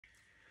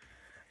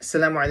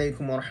Assalamu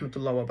alaikum wa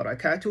rahmatullahi wa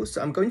barakatuh.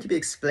 So I'm going to be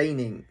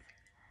explaining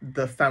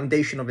the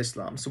foundation of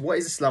Islam. So what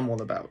is Islam all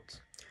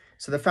about?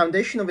 So the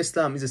foundation of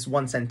Islam is this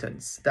one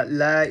sentence, that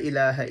La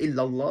ilaha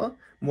illallah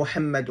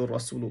Muhammadur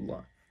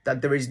Rasulullah,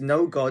 that there is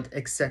no God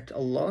except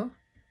Allah,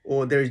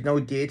 or there is no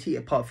deity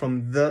apart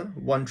from the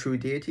one true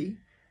deity,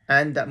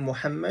 and that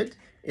Muhammad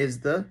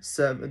is the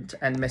servant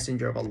and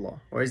messenger of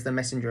Allah, or is the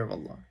messenger of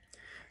Allah.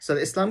 So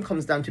Islam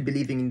comes down to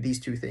believing in these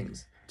two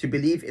things, to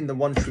believe in the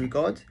one true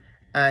God,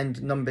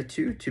 and number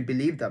two, to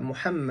believe that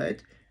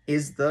Muhammad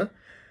is the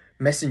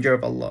messenger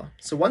of Allah.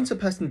 So once a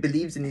person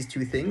believes in these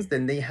two things,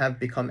 then they have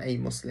become a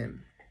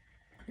Muslim.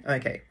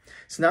 Okay,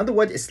 so now the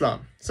word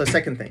Islam. So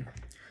second thing.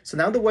 So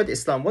now the word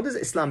Islam, what does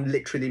Islam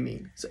literally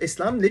mean? So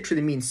Islam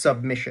literally means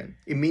submission.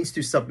 It means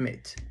to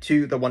submit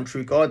to the one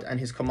true God and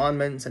his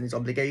commandments and his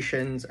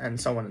obligations and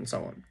so on and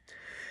so on.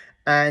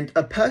 And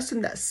a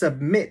person that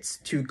submits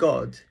to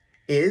God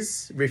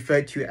is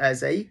referred to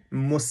as a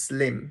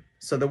Muslim.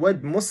 So the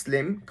word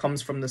Muslim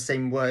comes from the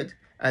same word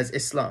as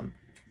Islam.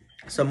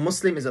 So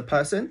Muslim is a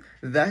person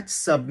that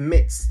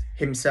submits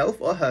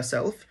himself or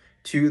herself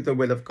to the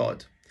will of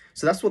God.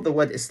 So that's what the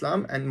word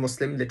Islam and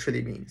Muslim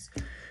literally means.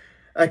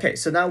 Okay,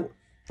 so now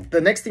the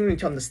next thing we need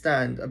to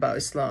understand about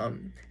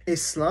Islam,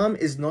 Islam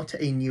is not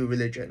a new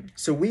religion.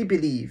 So we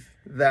believe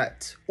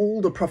that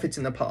all the prophets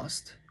in the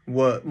past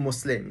were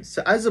Muslims.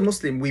 So as a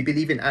Muslim, we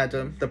believe in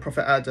Adam, the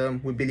Prophet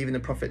Adam, we believe in the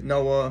Prophet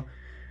Noah,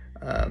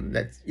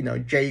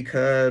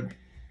 Jacob,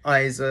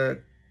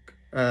 Isaac,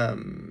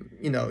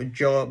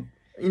 Job,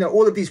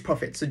 all of these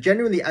prophets. So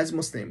generally as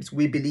Muslims,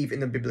 we believe in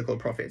the biblical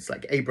prophets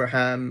like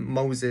Abraham,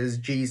 Moses,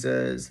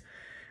 Jesus,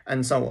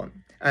 and so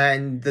on.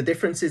 And the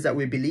difference is that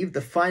we believe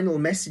the final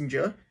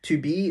messenger to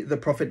be the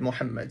Prophet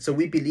Muhammad. So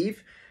we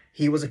believe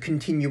he was a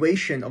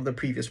continuation of the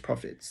previous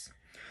prophets.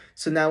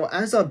 So now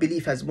as our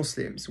belief as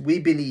Muslims, we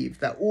believe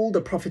that all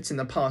the prophets in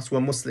the past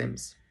were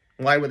Muslims.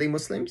 Why were they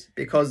Muslims?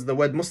 Because the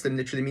word Muslim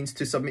literally means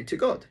to submit to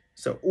God.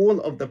 So all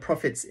of the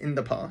prophets in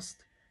the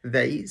past,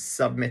 they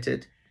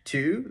submitted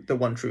to the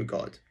one true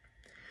God.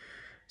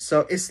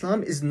 So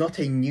Islam is not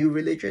a new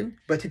religion,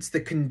 but it's the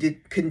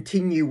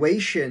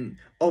continuation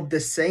of the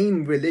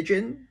same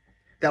religion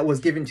that was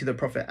given to the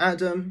Prophet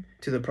Adam,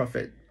 to the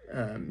Prophet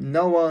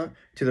Noah,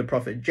 to the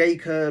Prophet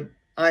Jacob,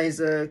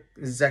 Isaac,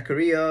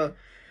 Zechariah,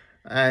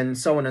 and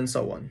so on and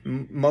so on.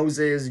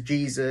 Moses,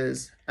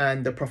 Jesus,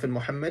 and the Prophet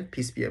Muhammad,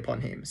 peace be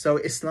upon him. So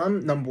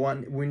Islam, number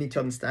one, we need to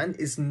understand,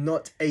 is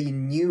not a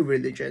new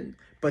religion,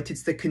 but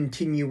it's the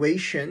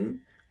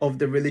continuation of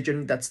the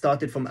religion that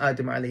started from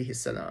Adam alayhi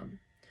salam.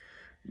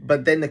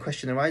 But then the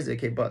question arises,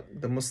 okay, but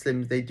the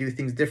Muslims, they do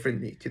things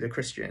differently to the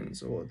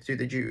Christians or to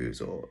the Jews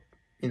or,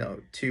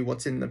 to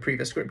what's in the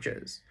previous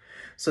scriptures.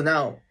 So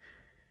now,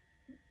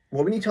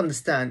 what we need to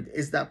understand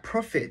is that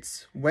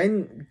prophets,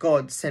 when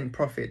God sent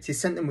prophets, he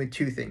sent them with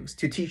two things,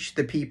 to teach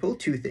the people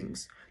two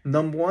things.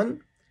 Number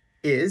one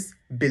is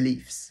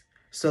beliefs.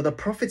 So the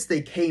prophets,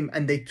 they came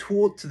and they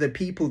taught the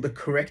people the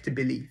correct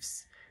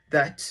beliefs,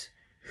 that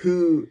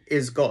who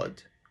is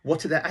God?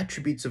 What are the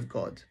attributes of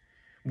God?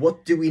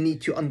 What do we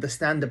need to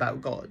understand about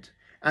God?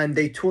 And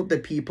they taught the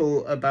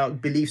people about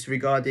beliefs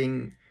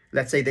regarding,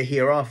 let's say, the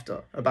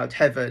hereafter, about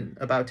heaven,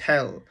 about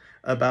hell,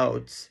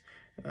 about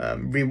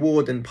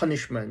reward and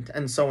punishment,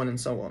 and so on and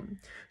so on.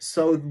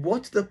 So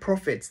what the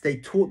prophets, they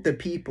taught the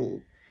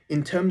people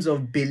in terms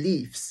of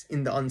beliefs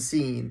in the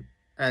unseen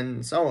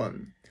and so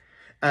on.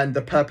 And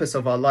the purpose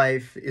of our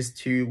life is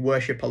to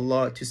worship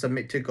Allah, to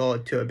submit to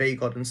God, to obey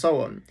God, and so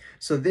on.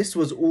 So this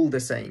was all the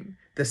same.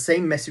 The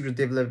same message was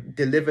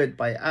delivered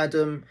by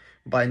Adam,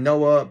 by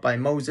Noah, by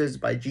Moses,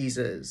 by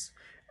Jesus.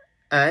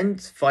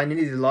 And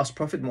finally, the last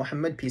prophet,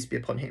 Muhammad, peace be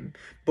upon him.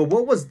 But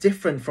what was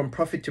different from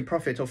prophet to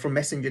prophet or from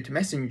messenger to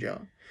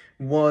messenger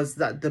was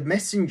that the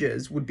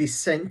messengers would be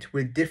sent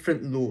with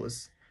different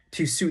laws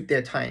to suit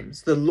their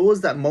times. The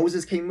laws that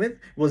Moses came with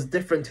was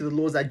different to the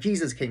laws that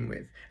Jesus came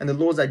with. And the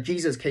laws that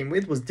Jesus came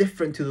with was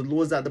different to the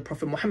laws that the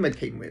Prophet Muhammad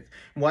came with.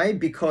 Why?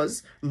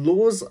 Because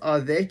laws are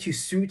there to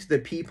suit the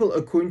people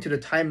according to the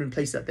time and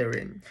place that they're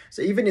in.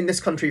 So even in this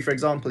country, for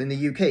example, in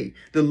the UK,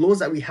 the laws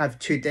that we have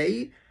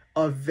today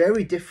are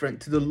very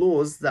different to the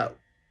laws that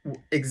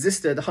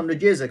existed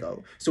 100 years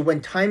ago. So when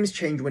times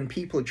change, when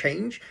people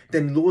change,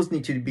 then laws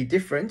need to be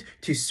different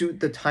to suit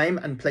the time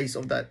and place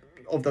of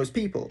those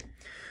people.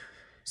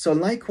 So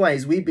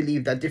likewise, we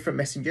believe that different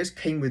messengers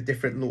came with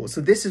different laws.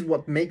 So this is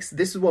what makes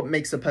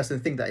a person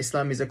think that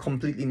Islam is a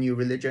completely new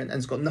religion and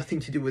it's got nothing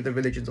to do with the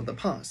religions of the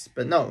past.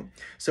 But no.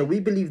 So we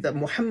believe that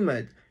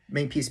Muhammad,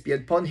 may peace be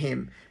upon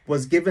him,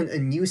 was given a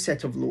new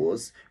set of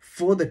laws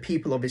for the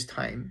people of his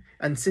time.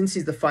 And since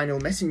he's the final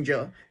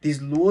messenger,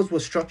 these laws were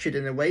structured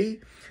in a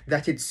way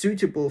that it's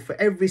suitable for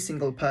every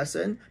single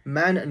person,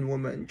 man and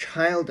woman,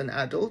 child and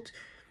adult,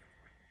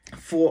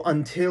 for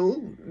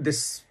until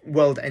this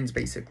world ends,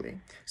 basically.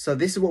 So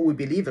this is what we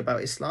believe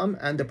about Islam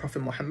and the Prophet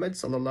Muhammad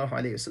sallallahu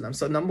alaihi wasallam.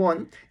 So number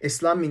one,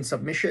 Islam means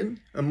submission.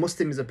 A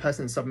Muslim is a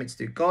person who submits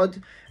to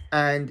God,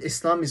 and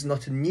Islam is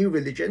not a new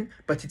religion,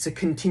 but it's a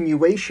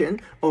continuation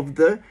of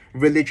the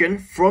religion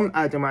from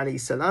Adam alayhi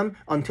salam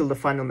until the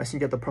final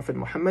messenger, the Prophet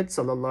Muhammad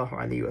sallallahu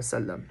alaihi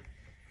wasallam.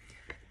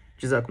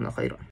 Jazakumullah khairan.